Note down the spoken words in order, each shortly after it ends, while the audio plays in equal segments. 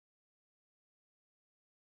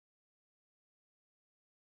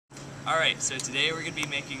Alright, so today we're going to be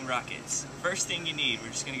making rockets. First thing you need, we're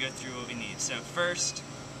just going to go through what we need. So first,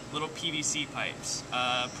 little PVC pipes,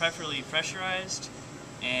 preferably pressurized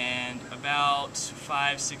and about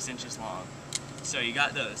 5-6 inches long. So you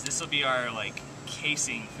got those. This will be our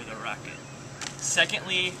casing for the rocket.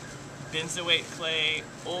 Secondly, benzoate clay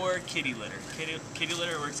or kitty litter. Kitty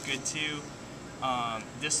litter works good too.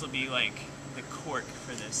 This will be like the cork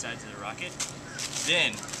for the sides of the rocket.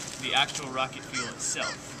 Then the actual rocket fuel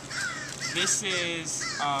itself. This is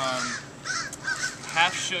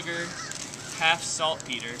half sugar, half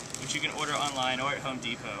saltpeter, which you can order online or at Home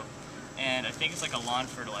Depot. And I think it's like a lawn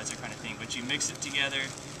fertilizer kind of thing, but you mix it together.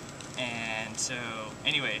 And so,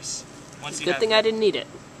 anyways, once you Good thing I didn't need it.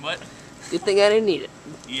 What? Good thing I didn't need it.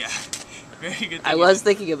 Yeah, very good thing. I was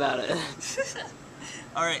thinking about it.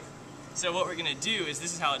 Alright, so what we're going to do is,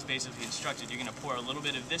 this is how it's basically instructed. You're going to pour a little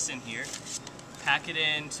bit of this in here, pack it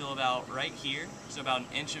in till about right here, so about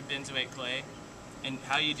 1 inch of benzoate clay. And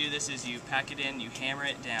how you do this is you pack it in, you hammer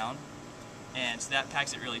it down, and so that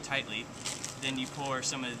packs it really tightly. Then you pour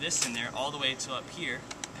some of this in there all the way till up here,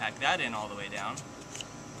 pack that in all the way down,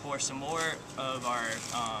 pour some more of our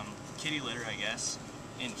kitty litter, I guess,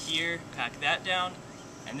 in here, pack that down,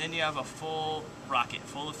 and then you have a full rocket,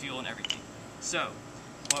 full of fuel and everything. So,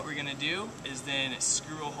 what we're going to do is then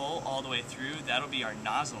screw a hole all the way through. That'll be our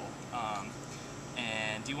nozzle.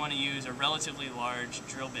 And you want to use a relatively large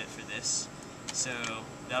drill bit for this. So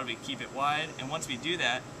that'll be keep it wide. And once we do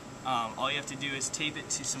that, all you have to do is tape it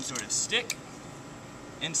to some sort of stick,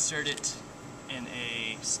 insert it in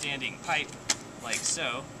a standing pipe like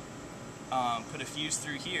so, put a fuse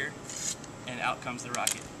through here, and out comes the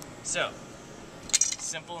rocket. So,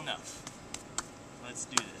 simple enough. Let's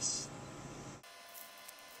do this.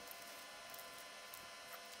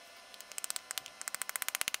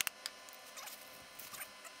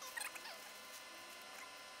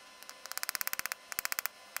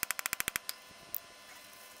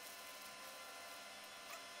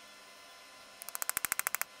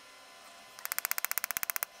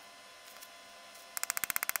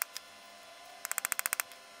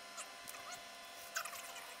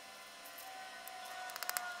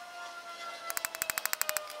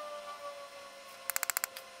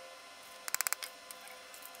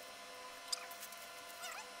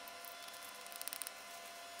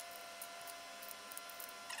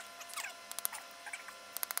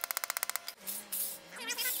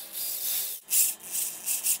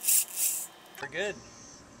 We're good.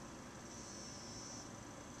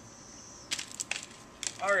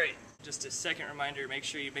 Alright, just a second reminder, make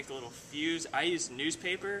sure you make a little fuse. I use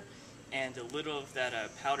newspaper and a little of that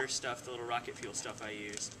powder stuff, the little rocket fuel stuff I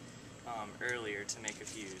used earlier to make a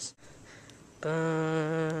fuse.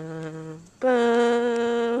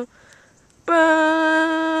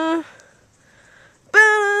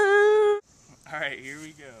 Alright, here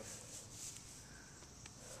we go.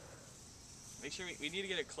 Make sure we need to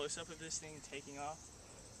get a close-up of this thing taking off,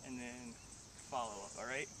 and then follow up,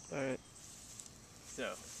 alright? Alright.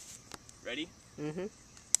 So, ready? Mm-hmm.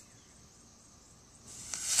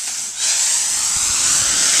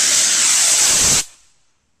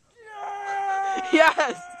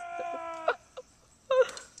 Yes!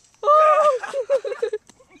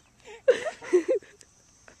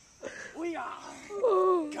 We are!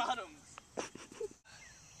 Got him!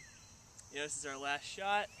 Yeah, this is our last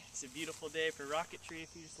shot. It's a beautiful day for rocketry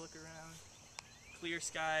if you just look around. Clear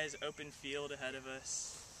skies, open field ahead of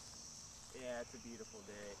us. Yeah, it's a beautiful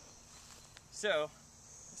day. So,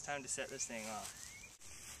 it's time to set this thing off.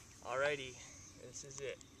 Alrighty, this is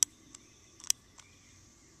it.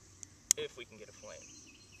 If we can get a flame.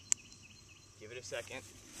 Give it a second.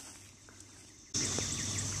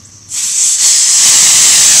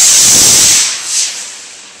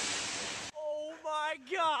 Oh my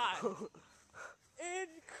god!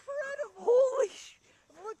 Incredible! Holy sh!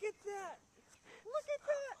 Look at that! Look at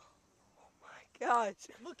that! Oh my gosh!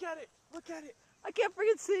 Look at it! Look at it! I can't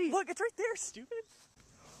freaking see! Look, it's right there, stupid!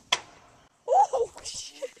 Oh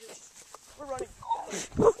shit! We're running!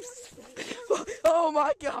 Oh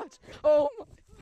my gosh! Oh